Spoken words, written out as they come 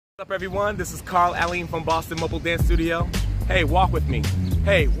What's up everyone, this is Alleyne from Boston Mobile Dance Studio. Hey, walk with me.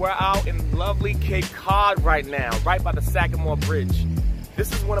 Hey, we're out in lovely Cape Cod right now, right by the Sagamore Bridge.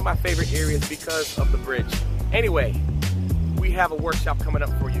 This is one of my favorite areas because of the bridge. Anyway, we have a workshop coming up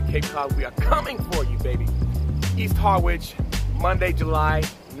for you. Cape Cod, we are coming for you, baby. East Harwich, Monday, July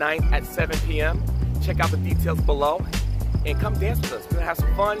 9th at 7 p.m. Check out the details below and come dance with us. We're gonna have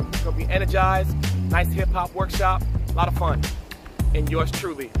some fun, we're gonna be energized, nice hip hop workshop, a lot of fun. And yours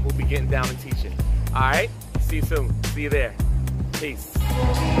truly will be getting down and teaching. All right, see you soon. See you there. Peace.